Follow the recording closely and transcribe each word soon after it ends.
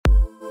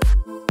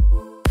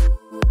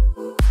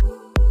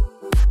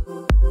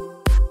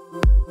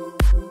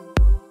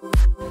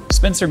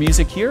Spencer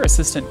Music here,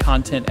 Assistant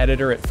Content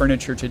Editor at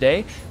Furniture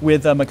Today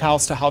with Michal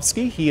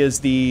Stachowski. He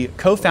is the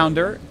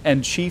co-founder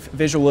and Chief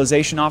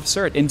Visualization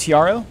Officer at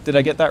Intiaro. Did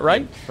I get that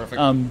right?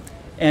 Perfect.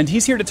 And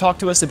he's here to talk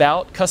to us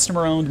about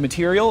customer-owned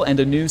material and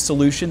a new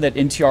solution that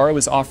Intiaro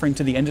is offering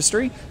to the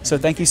industry. So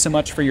thank you so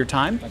much for your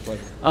time. My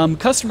pleasure.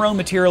 Customer-owned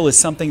material is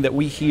something that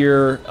we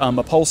hear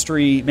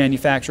upholstery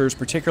manufacturers,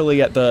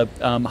 particularly at the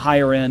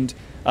higher end,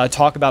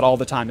 talk about all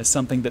the time. It's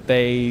something that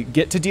they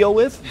get to deal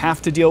with,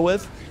 have to deal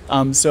with.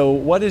 So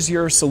what is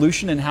your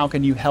solution and how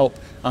can you help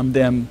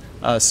them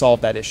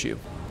solve that issue?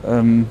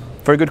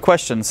 Very good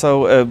question.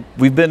 So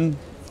we've been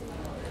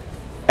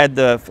at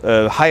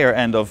the higher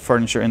end of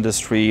furniture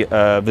industry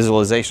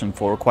visualization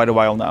for quite a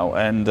while now,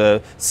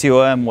 and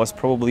COM was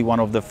probably one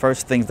of the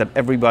first things that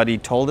everybody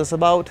told us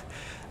about,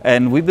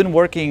 and we've been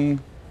working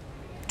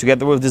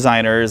together with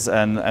designers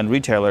and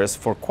retailers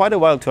for quite a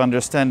while to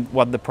understand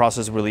what the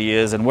process really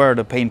is and where are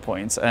the pain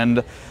points.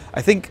 And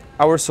I think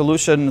our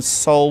solution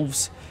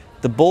solves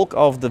the bulk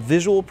of the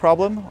visual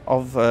problem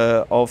of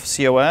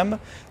COM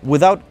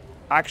without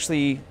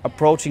actually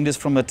approaching this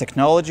from a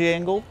technology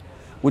angle,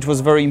 which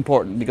was very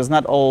important because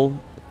not all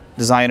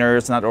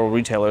designers, not all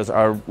retailers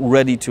are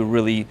ready to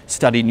really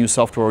study new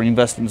software or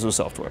invest in new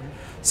software.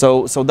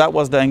 So that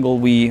was the angle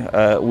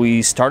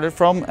we started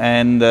from,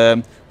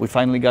 and we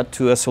finally got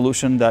to a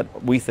solution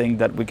that we think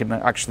that we can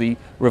actually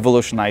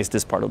revolutionize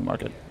this part of the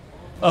market.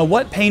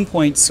 What pain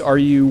points are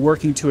you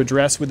working to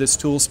address with this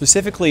tool,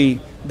 specifically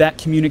that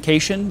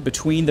communication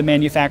between the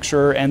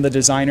manufacturer and the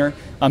designer?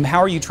 How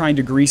are you trying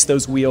to grease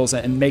those wheels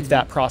and make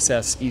that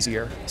process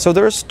easier? So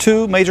there's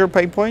two major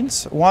pain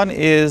points. One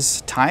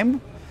is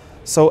time.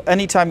 So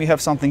anytime you have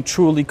something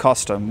truly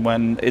custom,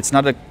 when it's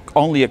not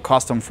only a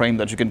custom frame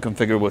that you can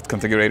configure with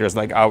configurators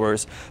like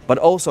ours, but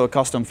also a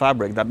custom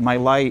fabric that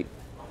might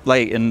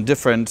lay in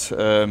different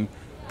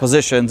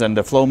positions and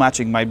the flow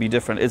matching might be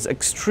different. It's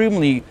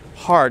extremely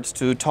hard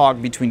to talk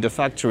between the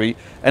factory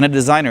and a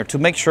designer to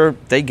make sure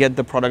they get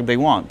the product they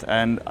want.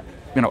 And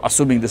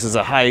assuming this is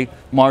a high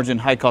margin,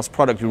 high cost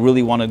product, you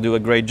really want to do a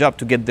great job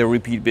to get the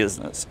repeat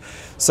business.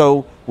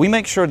 So we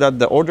make sure that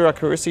the order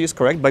accuracy is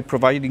correct by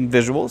providing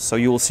visuals. So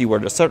you will see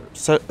where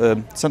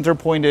the center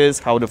point is,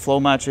 how the flow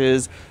match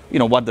is,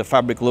 what the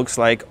fabric looks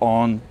like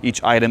on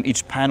each item,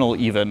 each panel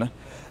even.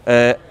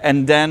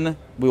 And then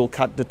we'll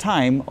cut the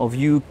time of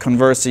you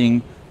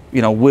conversing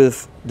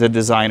with the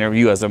designer,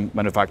 you as a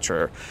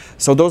manufacturer.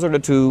 So those are the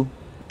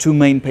two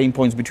main pain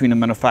points between the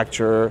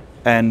manufacturer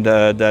and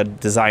the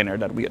designer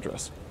that we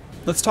address.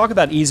 Let's talk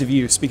about ease of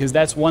use, because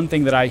that's one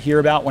thing that I hear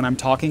about when I'm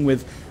talking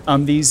with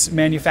these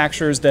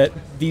manufacturers, that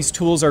these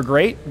tools are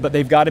great, but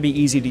they've got to be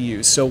easy to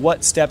use. So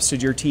what steps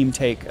did your team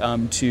take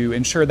to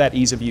ensure that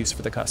ease of use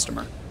for the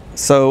customer?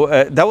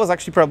 So that was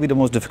actually probably the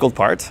most difficult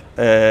part.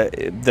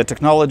 The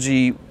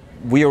technology,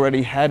 we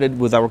already had it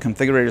with our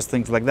configurators,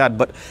 things like that,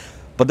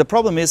 but the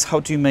problem is how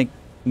to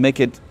make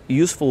it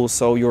useful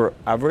so your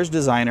average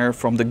designer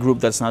from the group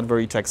that's not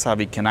very tech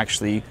savvy can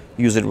actually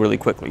use it really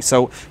quickly.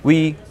 So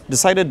we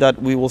decided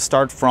that we will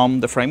start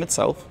from the frame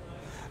itself.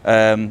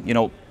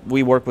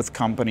 We work with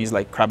companies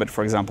like Krabbit,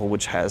 for example,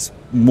 which has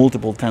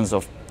multiple tens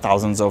of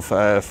thousands of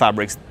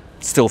fabrics.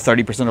 Still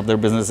 30% of their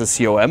business is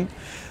COM.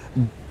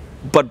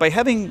 But by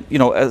having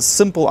a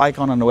simple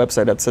icon on the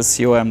website that says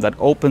COM, that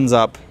opens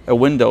up a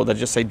window that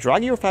just say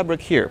drag your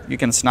fabric here. You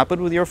can snap it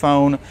with your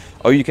phone,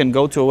 or you can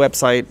go to a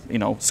website,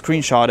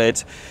 screenshot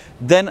it.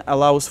 Then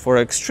allows for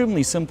an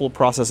extremely simple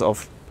process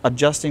of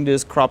adjusting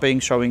this, cropping,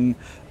 showing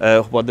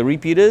what the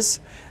repeat is,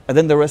 and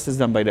then the rest is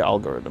done by the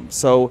algorithm.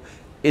 So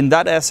in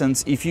that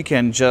essence, if you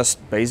can just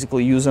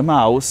basically use a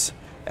mouse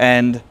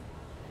and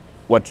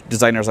what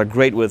designers are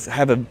great with,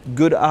 have a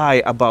good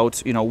eye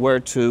about where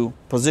to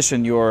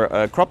position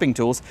your cropping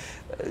tools,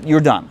 you're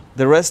done.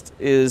 The rest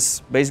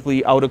is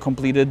basically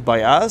auto-completed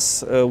by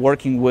us,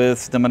 working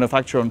with the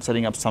manufacturer on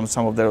setting up some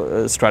of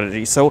their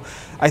strategies. So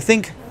I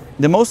think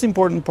the most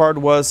important part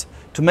was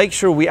to make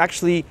sure we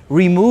actually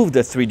remove the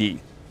 3D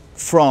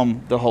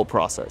from the whole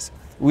process.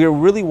 We are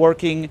really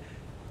working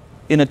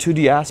in a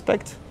 2D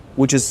aspect,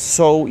 which is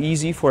so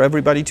easy for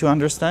everybody to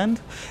understand,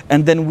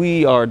 and then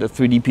we are the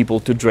 3D people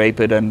to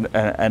drape it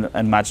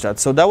and match that.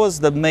 So that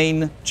was the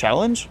main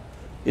challenge,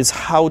 is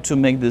how to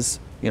make this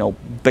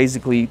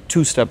basically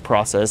two-step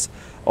process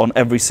on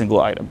every single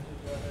item.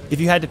 If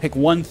you had to pick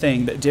one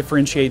thing that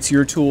differentiates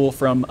your tool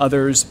from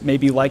others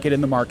maybe like it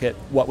in the market,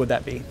 what would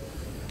that be?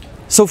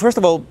 So first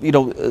of all,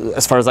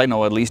 as far as I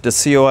know at least, the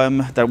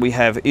COM that we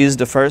have is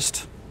the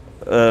first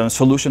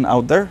solution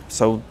out there,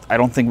 so I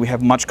don't think we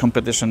have much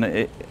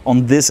competition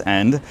on this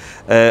end,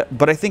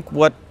 but I think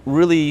what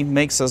really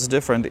makes us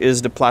different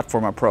is the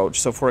platform approach.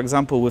 So for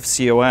example, with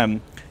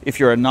COM, if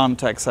you're a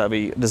non-tech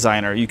savvy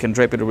designer, you can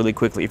drape it really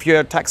quickly. If you're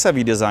a tech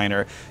savvy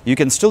designer, you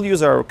can still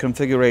use our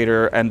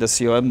configurator and the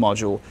COM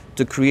module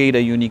to create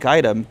a unique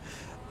item,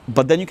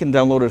 but then you can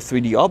download a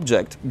 3D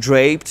object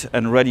draped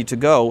and ready to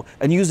go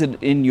and use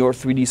it in your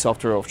 3D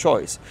software of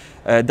choice.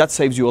 That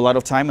saves you a lot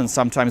of time and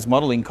sometimes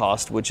modeling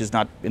cost, which is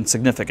not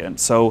insignificant.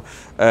 So,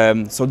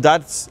 so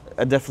that's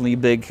a definitely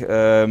big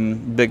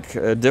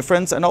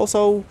difference. And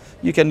also,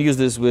 you can use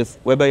this with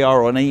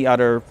WebAR or any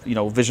other,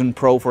 Vision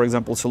Pro, for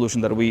example,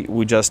 solution that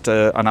we just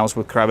announced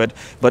with Kravit.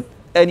 But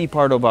any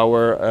part of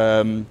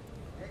our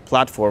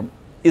platform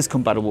is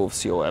compatible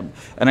with COM.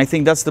 And I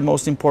think that's the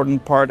most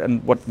important part,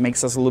 and what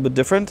makes us a little bit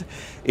different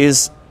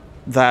is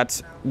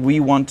that we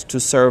want to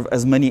serve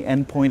as many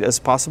endpoints as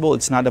possible.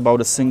 It's not about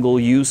a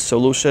single-use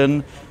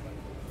solution.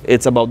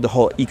 It's about the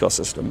whole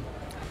ecosystem.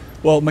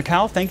 Well,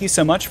 Michal, thank you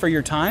so much for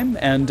your time,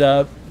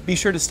 and be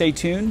sure to stay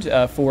tuned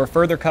for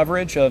further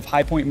coverage of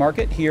High Point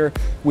Market here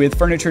with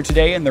Furniture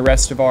Today and the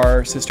rest of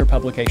our sister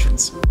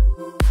publications.